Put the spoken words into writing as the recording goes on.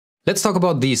Let's talk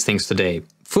about these things today.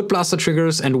 Footblaster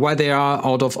triggers and why they are,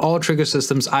 out of all trigger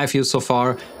systems I've used so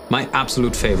far, my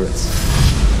absolute favorites.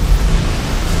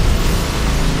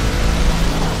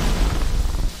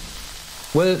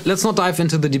 Well, let's not dive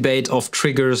into the debate of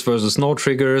triggers versus no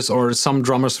triggers or some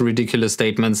drummers' ridiculous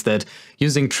statements that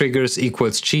using triggers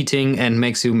equals cheating and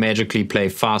makes you magically play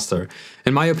faster.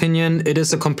 In my opinion, it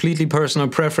is a completely personal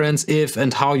preference if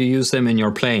and how you use them in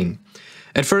your playing.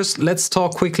 At first, let's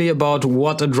talk quickly about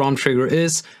what a drum trigger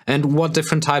is and what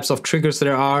different types of triggers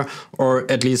there are, or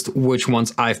at least which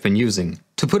ones I've been using.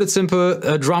 To put it simple,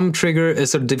 a drum trigger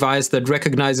is a device that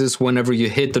recognizes whenever you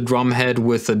hit the drum head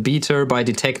with a beater by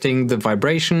detecting the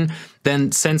vibration,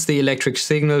 then sends the electric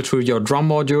signal to your drum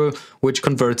module, which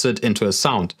converts it into a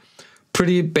sound.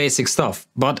 Pretty basic stuff,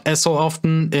 but as so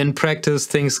often in practice,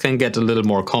 things can get a little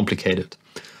more complicated.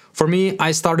 For me,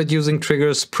 I started using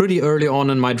triggers pretty early on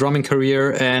in my drumming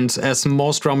career, and as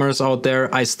most drummers out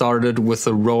there, I started with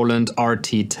the Roland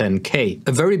RT10K.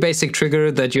 A very basic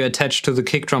trigger that you attach to the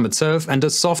kick drum itself, and a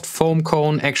soft foam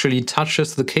cone actually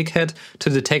touches the kick head to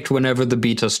detect whenever the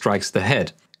beater strikes the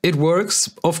head. It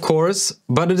works, of course,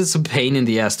 but it is a pain in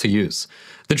the ass to use.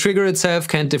 The trigger itself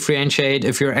can't differentiate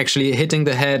if you're actually hitting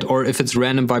the head or if it's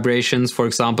random vibrations, for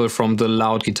example from the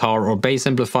loud guitar or bass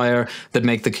amplifier, that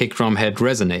make the kick drum head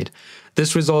resonate.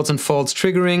 This results in false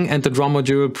triggering and the drum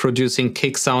module producing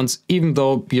kick sounds even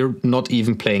though you're not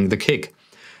even playing the kick.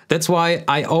 That's why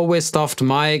I always stuffed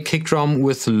my kick drum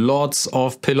with lots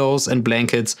of pillows and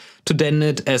blankets to deaden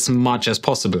it as much as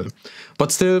possible.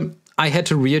 But still, I had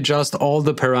to readjust all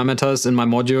the parameters in my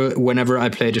module whenever I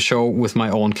played a show with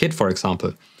my own kit, for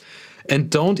example. And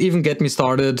don't even get me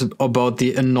started about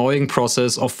the annoying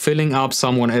process of filling up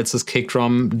someone else's kick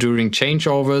drum during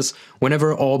changeovers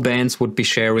whenever all bands would be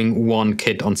sharing one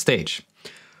kit on stage.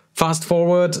 Fast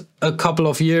forward a couple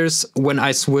of years when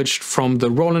I switched from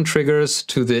the Roland triggers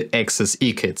to the Axis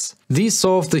E-kits. These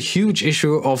solved the huge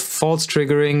issue of false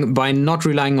triggering by not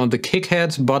relying on the kick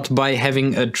head, but by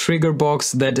having a trigger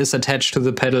box that is attached to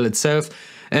the pedal itself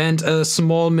and a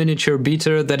small miniature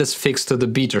beater that is fixed to the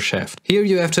beater shaft. Here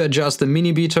you have to adjust the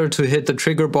mini beater to hit the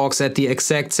trigger box at the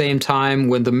exact same time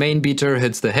when the main beater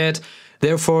hits the head.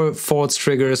 Therefore, false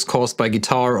triggers caused by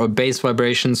guitar or bass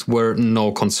vibrations were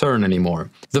no concern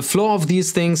anymore. The flaw of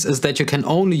these things is that you can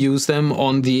only use them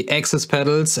on the Axis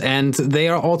pedals, and they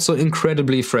are also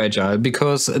incredibly fragile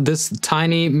because this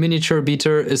tiny miniature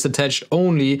beater is attached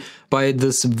only by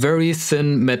this very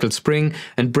thin metal spring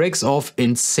and breaks off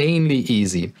insanely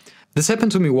easy. This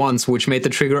happened to me once, which made the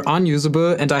trigger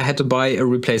unusable, and I had to buy a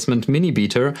replacement mini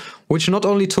beater, which not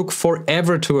only took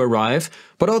forever to arrive,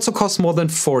 but also cost more than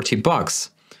 40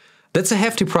 bucks. That's a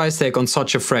hefty price tag on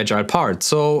such a fragile part,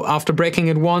 so after breaking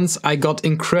it once, I got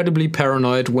incredibly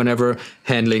paranoid whenever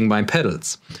handling my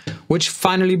pedals. Which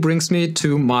finally brings me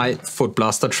to my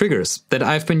Footblaster triggers, that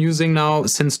I've been using now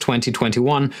since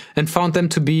 2021 and found them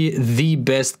to be the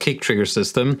best kick trigger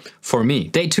system for me.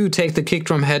 They too take the kick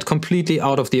drum head completely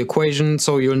out of the equation,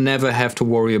 so you'll never have to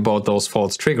worry about those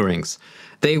false triggerings.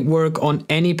 They work on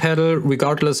any pedal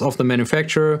regardless of the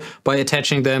manufacturer by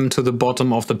attaching them to the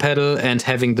bottom of the pedal and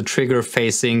having the trigger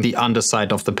facing the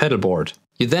underside of the pedal board.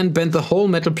 You then bend the whole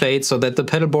metal plate so that the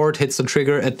pedal board hits the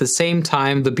trigger at the same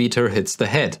time the beater hits the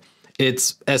head.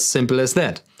 It's as simple as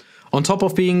that. On top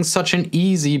of being such an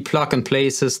easy plug-and-play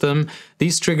system,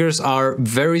 these triggers are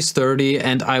very sturdy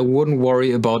and I wouldn't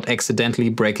worry about accidentally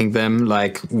breaking them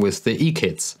like with the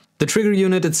E-kits. The trigger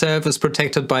unit itself is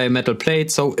protected by a metal plate,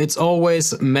 so it's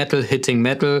always metal hitting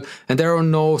metal and there are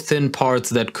no thin parts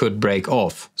that could break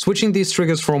off. Switching these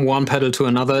triggers from one pedal to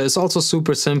another is also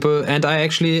super simple, and I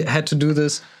actually had to do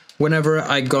this whenever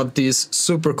I got these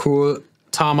super cool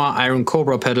Tama Iron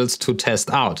Cobra pedals to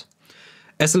test out.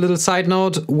 As a little side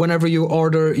note, whenever you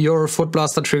order your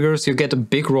Footblaster triggers, you get a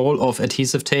big roll of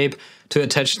adhesive tape to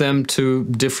attach them to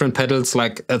different pedals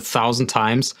like 1,000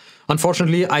 times.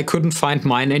 Unfortunately, I couldn't find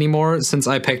mine anymore since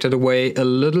I packed it away a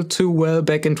little too well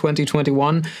back in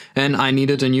 2021 and I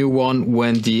needed a new one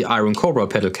when the Iron Cobra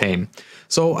pedal came.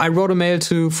 So I wrote a mail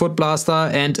to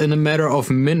Footblaster and in a matter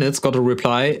of minutes got a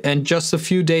reply, and just a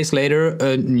few days later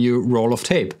a new roll of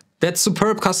tape. That's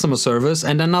superb customer service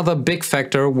and another big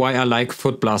factor why I like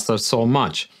Footblaster so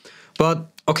much. But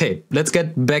okay, let's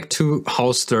get back to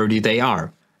how sturdy they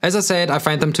are. As I said, I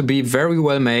find them to be very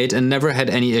well made and never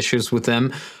had any issues with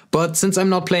them, but since I'm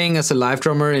not playing as a live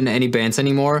drummer in any bands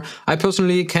anymore, I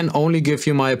personally can only give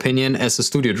you my opinion as a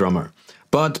studio drummer.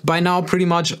 But by now pretty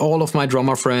much all of my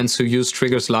drummer friends who use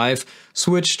triggers live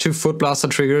switch to Footblaster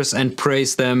triggers and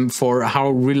praise them for how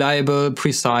reliable,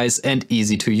 precise and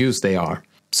easy to use they are.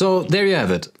 So there you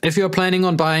have it. If you're planning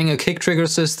on buying a kick trigger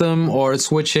system or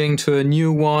switching to a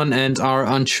new one and are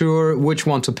unsure which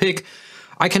one to pick,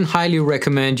 I can highly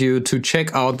recommend you to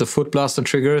check out the Footblaster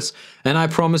Triggers, and I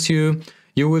promise you,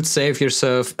 you will save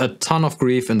yourself a ton of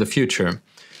grief in the future.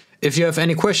 If you have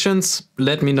any questions,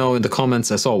 let me know in the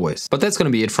comments as always. But that's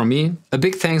gonna be it from me. A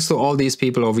big thanks to all these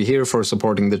people over here for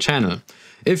supporting the channel.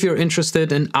 If you're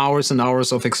interested in hours and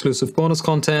hours of exclusive bonus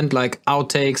content like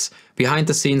outtakes, behind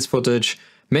the scenes footage,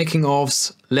 making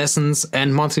offs, lessons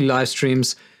and monthly live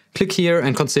streams, click here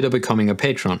and consider becoming a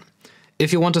patron.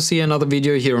 If you want to see another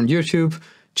video here on YouTube,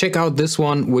 check out this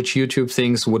one, which YouTube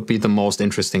thinks would be the most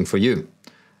interesting for you.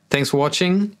 Thanks for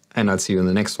watching, and I'll see you in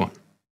the next one.